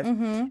 4,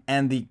 5,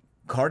 and the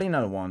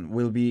cardinal one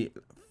will be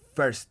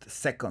first,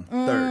 second,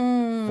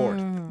 third,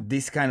 fourth.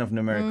 This kind of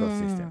numerical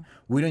system.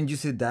 We don't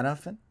use it that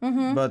often,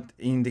 but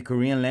in the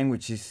Korean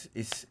language,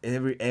 it's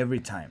every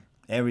time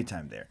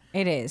there.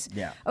 It is.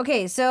 Yeah.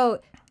 Okay, so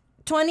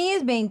 20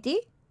 is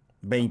 20.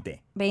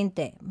 20.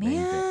 20.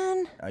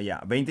 Man. Yeah,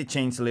 20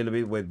 changed a little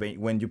bit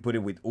when you put it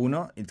with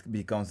uno, it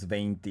becomes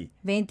 20.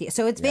 20.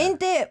 So it's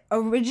 20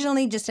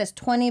 originally just as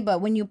 20,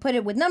 but when you put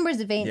it with numbers,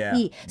 it's 20. Yeah,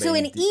 So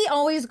an 20. E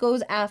always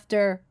goes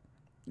after.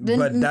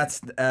 But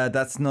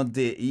that's not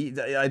the E.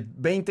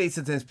 20 is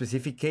a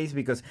specific case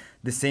because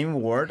the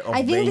same word of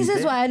I think 20, this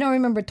is why I don't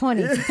remember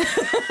 20.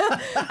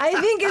 I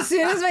think as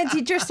soon as my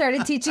teacher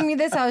started teaching me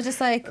this, I was just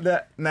like,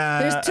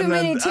 there's too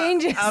many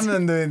changes. I'm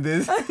not doing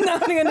this. I'm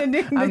not going to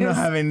do this. I'm not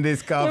having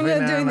this coffee. I'm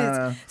not doing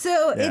No. this.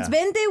 So Yeah. it's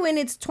 20 when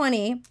it's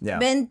 20. Yeah.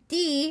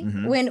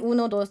 20 when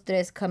 1, 2,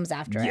 3 comes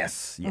after it.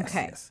 Yes.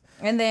 Okay.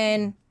 And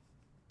then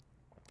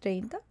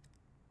 30?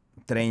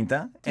 30.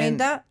 And,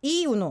 30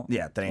 y 1.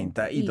 yeah,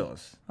 32.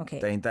 Okay.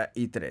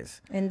 33.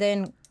 And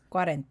then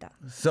 40.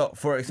 So,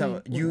 for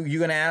example, you're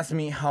going to ask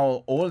me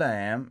how old I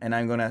am, and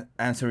I'm going to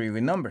answer you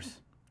with numbers,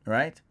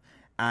 right?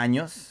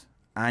 Años.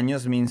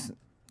 Años means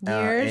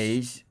Years?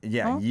 age.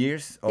 Yeah,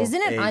 years. Of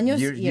Isn't it age, años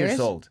years years?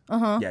 old.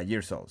 Yeah,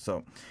 years old.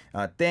 So,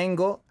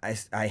 tengo,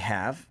 I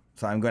have.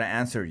 So, I'm going to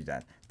answer you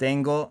that.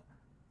 Tengo,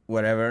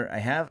 whatever I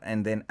have,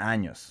 and then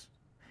años.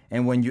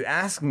 And when you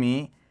ask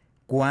me,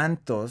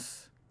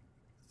 ¿cuántos?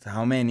 So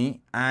how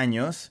many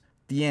años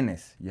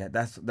tienes? Yeah,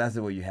 that's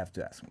the way you have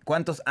to ask me.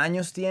 ¿Cuántos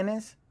años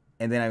tienes?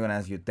 And then I'm going to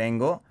ask you,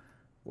 tengo,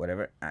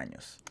 whatever,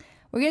 años.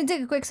 We're going to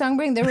take a quick song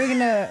break, then we're going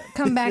to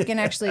come back and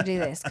actually do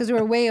this because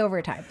we're way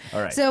over time.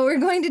 All right. So we're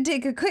going to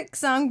take a quick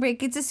song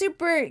break. It's a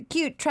super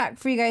cute track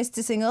for you guys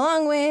to sing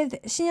along with.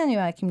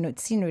 신현이와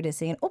김노래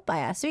singing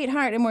오빠야,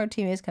 Sweetheart, and more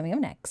team is coming up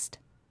next.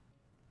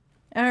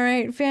 All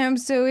right, fam.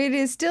 So it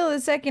is still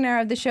the second hour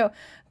of the show.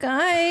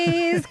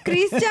 Guys,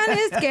 Christian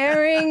is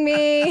scaring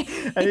me.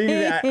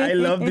 I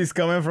love this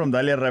comment from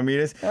Dalia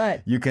Ramirez.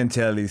 What? You can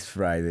tell it's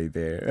Friday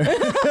there.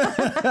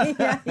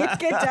 Yeah, you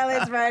can tell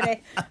it's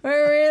Friday.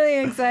 We're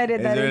really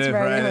excited that it's really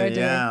Friday. We're doing.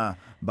 Yeah.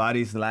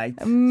 Body's light,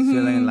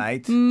 feeling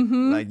light,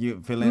 like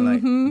you feeling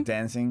like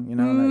dancing, you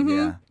know, like,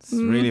 yeah, it's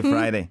really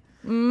Friday.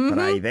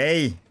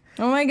 Friday.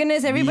 Oh my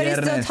goodness, everybody's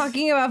still Viernes.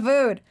 talking about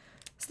food.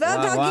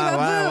 Stop talking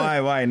about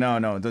food. Why? No,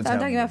 don't Stop tell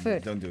talking me. about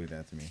food. Don't do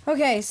that to me.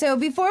 Okay, so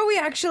before we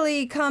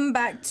actually come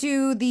back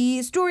to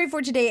the story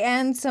for today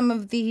and some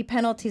of the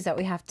penalties that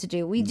we have to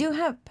do, we do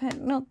have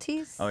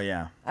penalties Oh,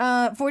 yeah.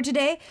 for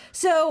today.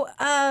 So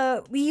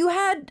you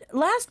had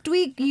last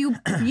week you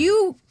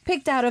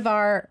picked out of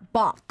our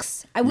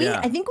box. I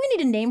think we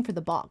need a name for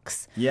the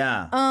box.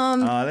 Yeah.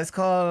 Let's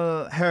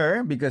call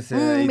her because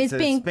Miss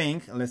it's Pink.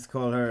 Pink. Let's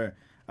call her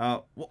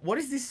What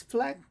is this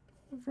flag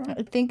from?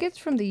 I think it's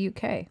from the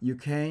UK.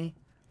 UK?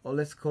 Oh,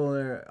 let's call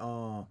her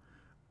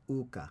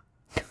Uka.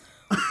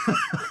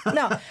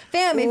 No,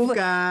 fam,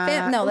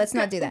 no, let's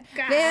not do that.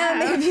 Uka.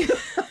 Fam,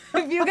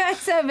 if you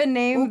guys have a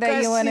name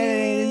that you want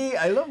to...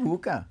 I love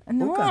Uka.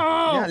 No. Uka.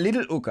 Yeah,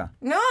 little Uka.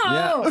 No.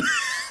 Yeah.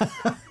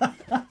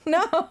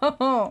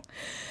 No.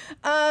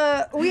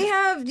 We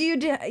have you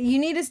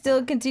need to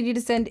still continue to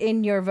send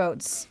in your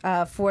votes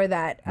for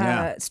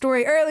that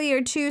story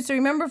earlier too. So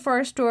remember, for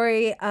our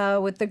story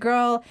with the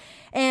girl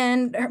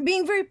and her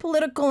being very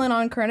political and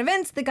on current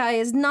events, the guy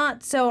is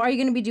not. So are you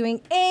going to be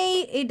doing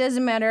A? It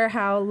doesn't matter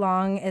how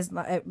long, as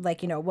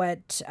like, you know,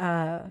 what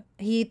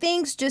he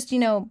thinks, just, you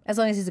know, as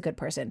long as he's a good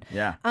person.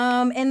 Yeah.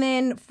 And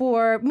then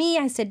for me,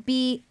 I said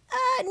B.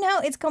 No,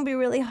 it's going to be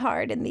really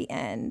hard in the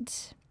end.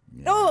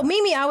 Yeah. Oh,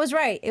 Mimi, I was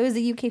right. It was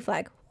the UK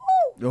flag.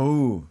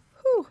 Oh.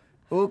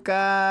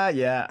 Uka,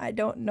 yeah. I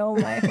don't know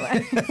my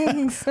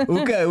flags.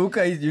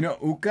 Uka is, you know,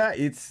 Uka,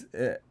 it's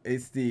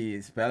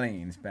the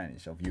spelling in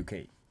Spanish of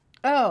UK.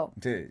 Oh.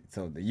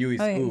 So the U is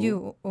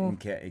U. And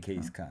K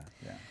is Ka.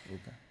 Yeah,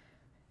 Uka.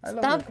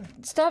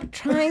 Stop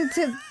trying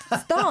to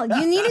stall.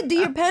 You need to do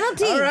your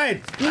penalty. All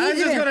right. I'm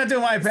just going to do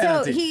my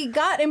penalty. So he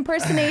got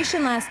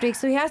impersonation last week,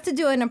 so he has to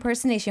do an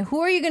impersonation.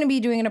 Who are you going to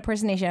be doing an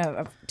impersonation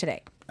of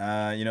today?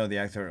 You know the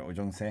actor Oh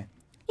Jong-se?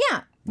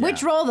 Yeah.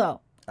 Which role,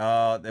 though?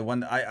 The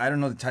one, I don't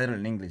know the title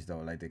in English, though,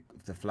 like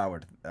the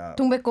flower.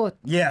 동백꽃.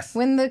 Yes.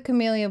 When the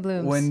camellia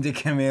blooms. When the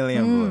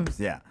camellia blooms,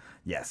 yeah.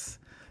 Yes.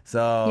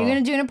 So you're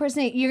gonna do an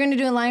impersonation. You're gonna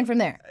do a line from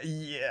there.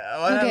 Yeah,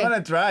 well, okay. I'm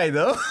gonna try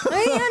though.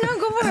 Yeah, no,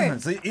 go for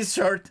it. So it's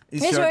short.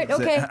 It's short.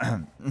 Okay.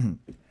 So,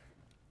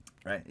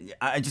 right.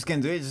 I just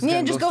can't do it. Just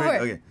go for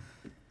it.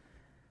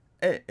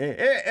 Okay.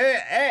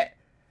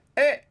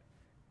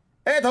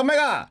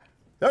 덤매가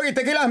여기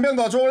tequila 한 병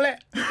더 줄래?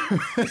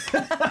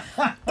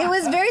 It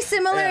was very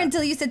similar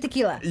until you said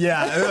tequila.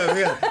 Yeah.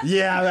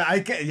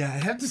 I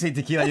have to say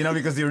tequila, you know,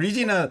 because the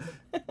original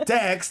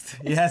text,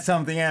 it has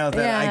something else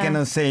that I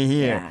cannot say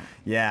here.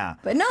 Yeah.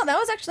 But no, that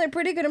was actually a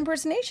pretty good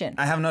impersonation.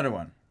 I have another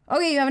one.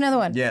 Okay, you have another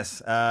one.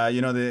 Yes.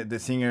 You know the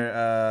singer,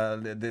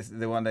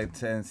 the one that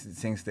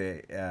sings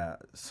the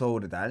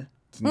Soul Dal,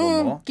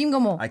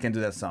 김건모. I can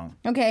do that song.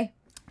 Okay.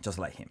 Just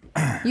like him.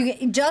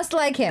 Just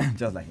like him.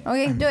 Just like him.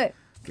 Okay, do it.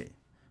 Okay.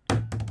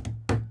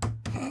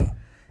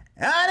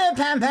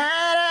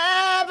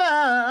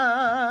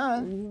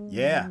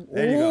 Yeah,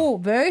 there you go.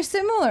 Very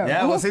similar.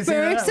 Yeah, was it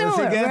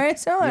similar? Very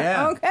similar.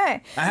 Yeah.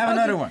 Okay. I have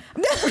another one.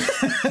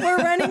 We're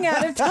running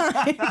out of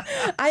time.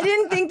 I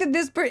didn't think that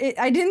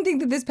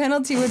this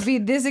penalty would be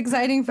this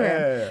exciting for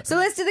him. Yeah. So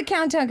let's do the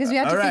countdown because we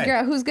have to figure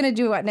out who's going to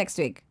do what next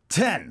week.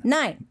 10,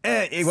 9,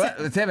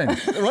 7,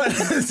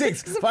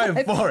 6,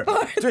 5, 4,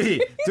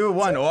 3, 2,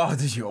 1. Oh,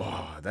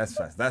 that's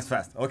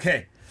fast.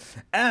 Okay.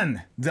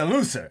 And the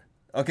loser.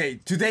 Okay,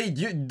 today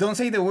you don't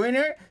say the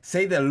winner,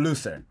 say the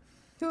loser.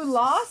 Who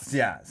lost?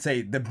 Yeah,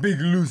 say the big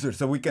loser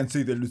so we can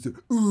see the loser.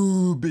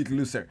 Ooh, big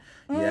loser.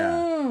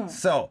 Yeah.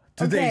 So,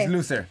 today's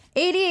loser.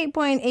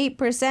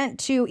 88.8%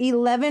 to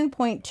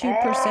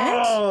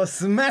 11.2%. Oh,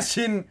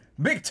 smashing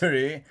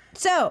victory.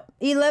 So,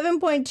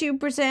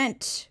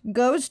 11.2%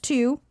 goes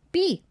to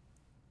B.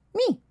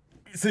 Me.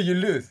 So you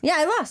lose. Yeah,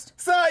 I lost.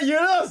 So you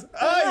lose.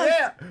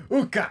 Yeah.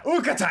 Uka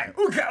time.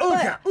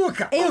 Uka.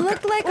 It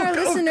looked like our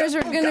listeners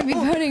were going to be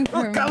voting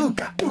for me.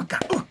 Uka time.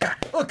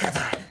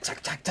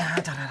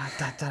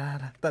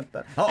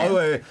 Oh,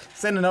 wait.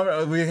 Send a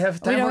number. We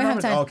have time for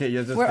numbers? Okay,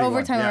 yeah, just we're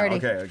overtime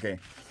already. Okay.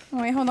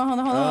 Oh, wait, hold on.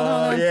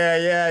 Oh,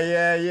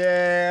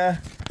 yeah.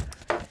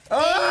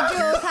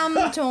 애교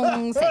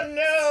삼총색. Oh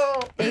no!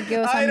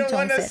 애교 I don't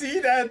want to 삼총색. see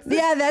that.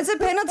 Yeah, that's a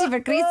penalty for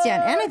Christian,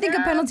 and I think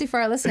a penalty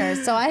for our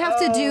listeners. So I have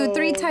to do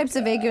 3 types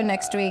of 애교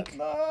next week.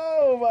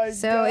 Oh my God.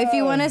 So if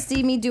you want to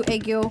see me do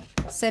애교,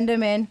 send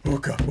them in.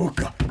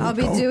 I'll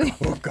be doing.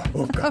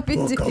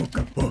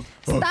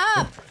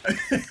 Stop!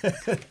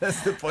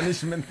 That's the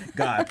punishment,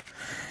 God.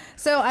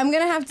 So I'm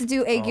gonna have to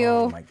do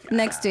애교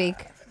next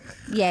week.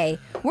 Yay!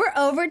 We're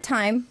over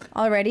time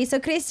already. So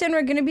Christian,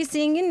 we're gonna be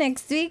seeing you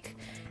next week.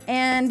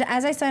 And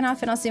as I sign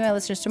off and I'll see my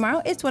listeners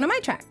tomorrow, it's one of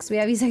my tracks. We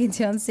have Isak and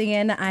Tion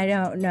singing I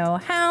Don't Know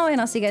How, and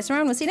I'll see you guys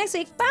tomorrow and we'll see you next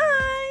week.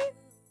 Bye!